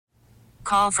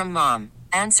Call from mom.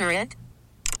 Answer it.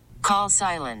 Call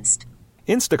silenced.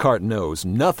 Instacart knows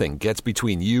nothing gets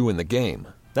between you and the game.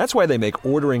 That's why they make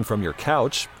ordering from your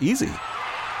couch easy.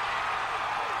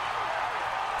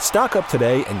 Stock up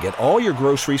today and get all your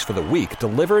groceries for the week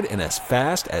delivered in as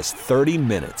fast as 30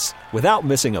 minutes without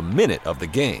missing a minute of the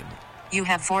game. You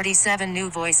have 47 new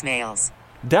voicemails.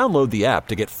 Download the app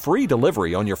to get free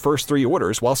delivery on your first 3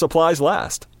 orders while supplies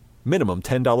last. Minimum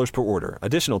 $10 per order.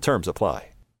 Additional terms apply.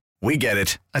 We get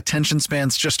it. Attention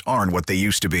spans just aren't what they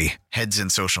used to be. Heads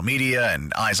in social media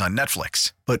and eyes on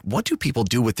Netflix. But what do people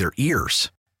do with their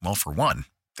ears? Well, for one,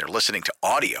 they're listening to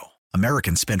audio.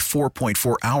 Americans spend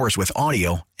 4.4 hours with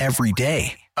audio every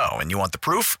day. Oh, and you want the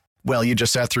proof? Well, you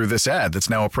just sat through this ad that's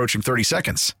now approaching 30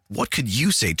 seconds. What could you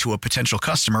say to a potential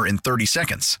customer in 30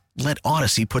 seconds? Let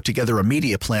Odyssey put together a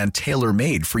media plan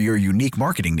tailor-made for your unique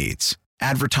marketing needs.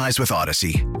 Advertise with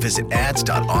Odyssey. Visit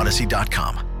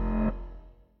ads.odyssey.com.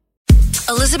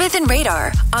 Elizabeth and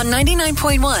Radar on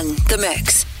 99.1 The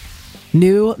Mix.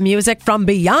 New music from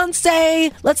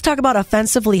Beyonce. Let's talk about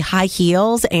offensively high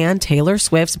heels and Taylor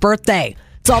Swift's birthday.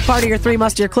 It's all part of your 3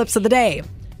 must-hear clips of the day.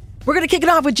 We're going to kick it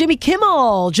off with Jimmy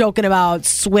Kimmel joking about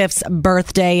Swift's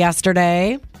birthday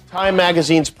yesterday. Time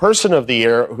Magazine's Person of the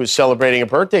Year, who's celebrating a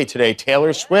birthday today,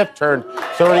 Taylor Swift, turned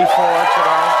 34 today.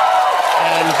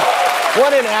 And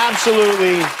what an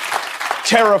absolutely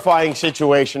terrifying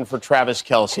situation for Travis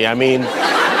Kelce. I mean,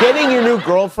 getting your new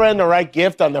girlfriend the right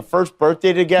gift on the first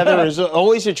birthday together is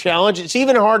always a challenge. It's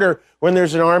even harder when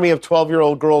there's an army of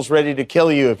 12-year-old girls ready to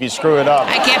kill you if you screw it up.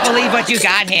 I can't believe what you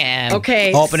got him.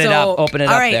 Okay, Open it up all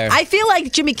right, there. I feel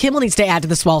like Jimmy Kimmel needs to add to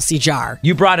the Swalsey jar.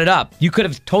 You brought it up. You could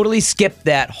have totally skipped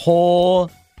that whole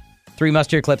 3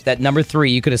 must-hear clips, that number 3.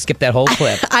 You could have skipped that whole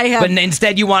clip. I have. But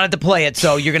instead you wanted to play it,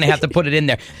 so you're going to have to put it in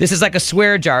there. This is like a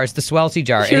swear jar. It's the Swalsey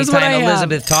jar. Here's what I Anytime have.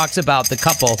 Elizabeth talks about the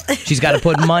couple, she's got to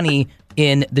put money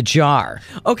in the jar.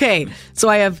 Okay, so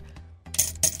I have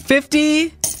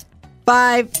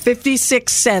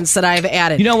 56 cents that I've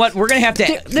added. You know what? We're going to have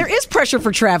to... There is pressure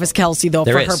for Travis Kelce, though,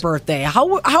 There for is. her birthday.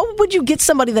 How would you get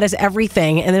somebody that has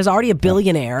everything and there's already a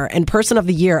billionaire and person of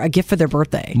the year a gift for their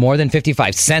birthday? More than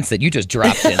 55 cents that you just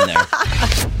dropped in there.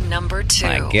 Number 2.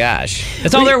 My gosh.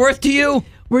 That's all they're worth to you?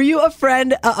 Were you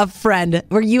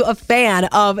Were you a fan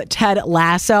of Ted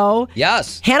Lasso?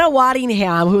 Yes. Hannah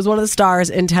Waddingham, who's one of the stars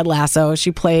in Ted Lasso,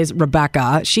 she plays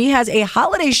Rebecca. She has a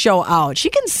holiday show out. She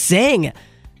can sing.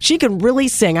 She can really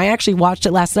sing. I actually watched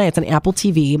it last night. It's on Apple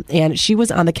TV, and she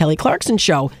was on the Kelly Clarkson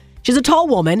show. She's a tall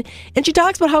woman, and she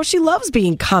talks about how she loves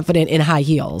being confident in high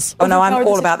heels. Oh, no, I'm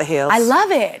all about the heels. I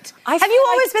love it. Have you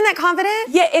always been that confident?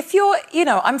 Yeah, if you're,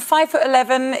 I'm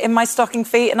 5'11" in my stocking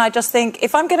feet, and I just think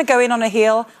if I'm going to go in on a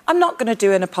heel, I'm not going to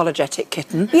do an apologetic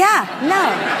kitten. Yeah, no.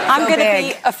 I'm going to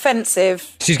be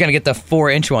offensive. She's going to get the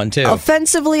 4-inch one, too.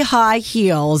 Offensively high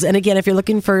heels. And again, if you're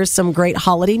looking for some great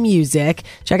holiday music,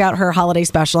 check out her holiday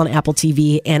special on Apple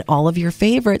TV. And all of your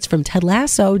favorites from Ted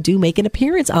Lasso do make an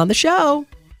appearance on the show.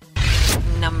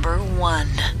 Number 1.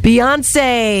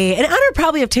 Beyonce, in honor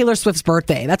probably of Taylor Swift's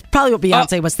birthday. That's probably what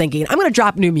Beyonce was thinking. I'm going to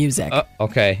drop new music.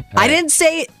 Okay. All I right. didn't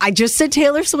say, I just said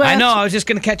Taylor Swift. I know, I was just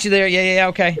going to catch you there. Yeah,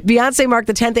 okay. Beyonce marked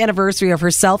the 10th anniversary of her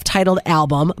self-titled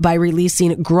album by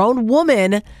releasing Grown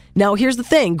Woman. Now, here's the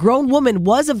thing. Grown Woman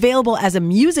was available as a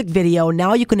music video.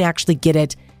 Now you can actually get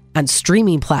it on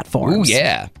streaming platforms. Ooh,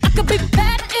 yeah. I could be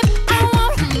bad if I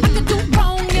want. I could do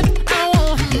wrong if I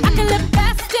want. I can live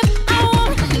fast if I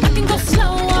want. I can go slow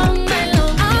on my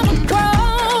own. I'm a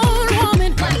grown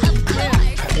woman. I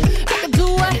can do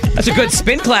what That's a good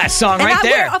spin class song And right I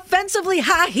there. wear offensively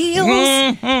high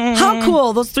heels. How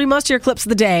cool. Those 3 must-hear clips of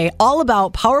the day, all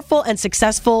about powerful and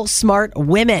successful, smart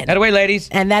women. Head away, ladies.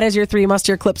 And that is your 3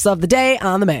 must-hear clips of the day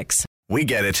on The Mix. We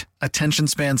get it. Attention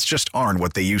spans just aren't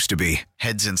what they used to be.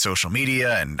 Heads in social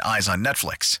media and eyes on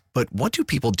Netflix. But what do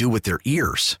people do with their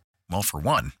ears? Well, for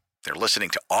one, they're listening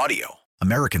to audio.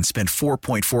 Americans spend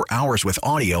 4.4 hours with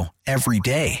audio every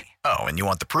day. Oh, and you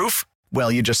want the proof?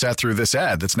 Well, you just sat through this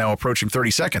ad that's now approaching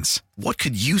 30 seconds. What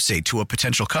could you say to a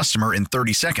potential customer in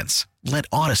 30 seconds? Let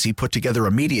Odyssey put together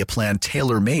a media plan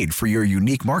tailor-made for your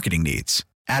unique marketing needs.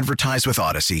 Advertise with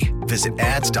Odyssey. Visit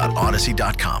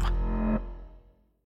ads.odyssey.com.